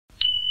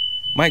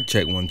Mic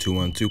check 1 2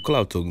 1 2.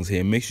 Clout tokens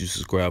here. Make sure you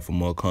subscribe for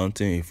more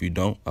content. If you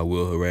don't, I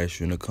will harass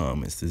you in the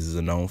comments. This is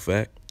a known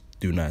fact.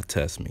 Do not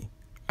test me.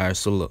 Alright,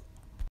 so look.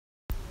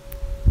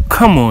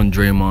 Come on,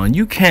 Draymond.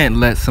 You can't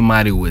let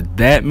somebody with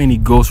that many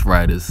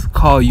ghostwriters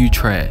call you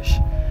trash.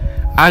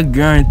 I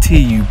guarantee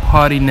you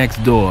Party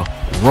Next Door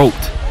wrote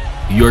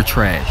 "You're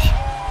trash."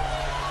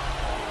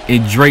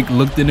 And Drake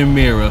looked in the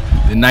mirror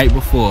the night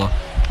before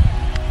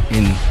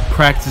and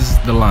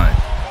practiced the line,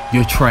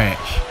 "You're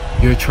trash.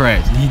 You're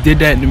trash." He did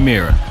that in the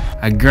mirror.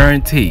 I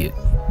guarantee it.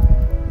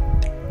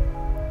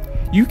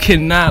 You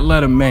cannot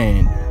let a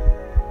man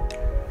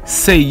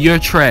say you're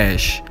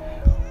trash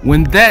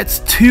when that's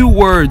 2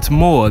 words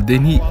more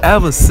than he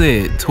ever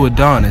said to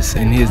Adonis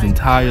in his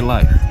entire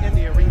life.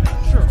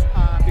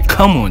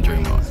 Come on,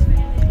 Draymond.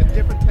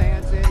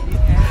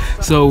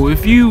 So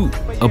if you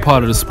are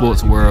part of the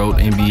sports world,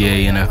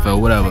 NBA,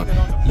 NFL, whatever,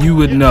 you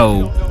would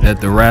know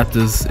that the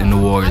Raptors and the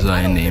Warriors are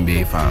in the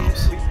NBA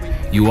Finals.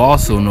 You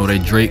also know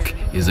that Drake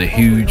is a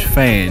huge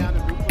fan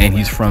and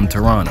he's from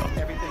Toronto.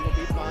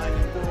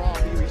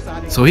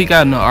 So he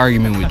got in an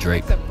argument with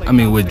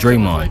with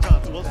Draymond,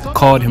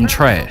 called him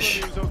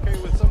trash.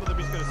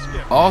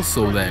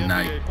 Also that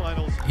night,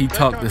 he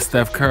talked to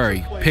Steph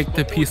Curry, picked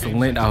a piece of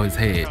lint out his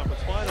head,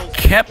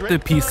 kept the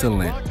piece of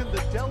lint,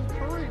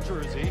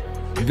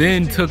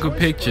 then took a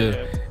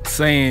picture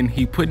saying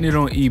he putting it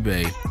on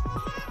eBay,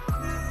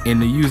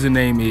 and the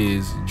username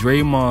is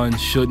Draymond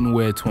shouldn't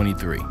wear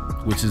 23,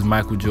 which is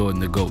Michael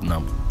Jordan, the GOAT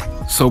number.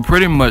 So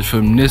pretty much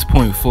from this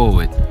point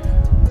forward,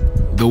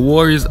 the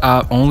Warriors'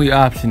 only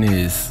option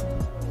is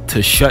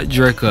to shut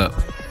Drake up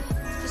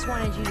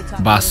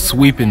by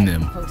sweeping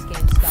them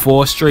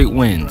 4 straight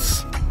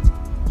wins,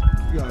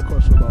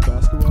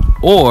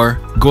 or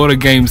go to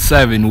game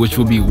 7, which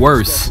would be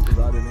worse,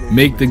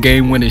 make the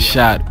game-winning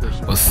shot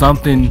or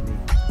something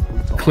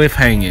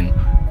cliffhanging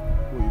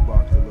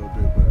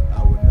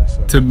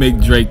to make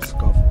Drake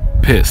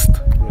pissed.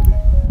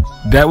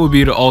 That would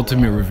be the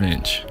ultimate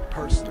revenge.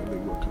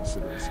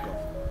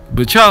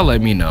 But y'all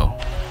let me know.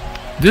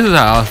 This is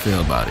how I feel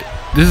about it.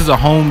 This is a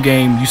home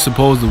game. You're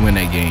supposed to win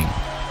that game.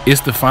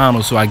 It's the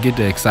finals, so I get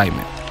the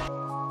excitement.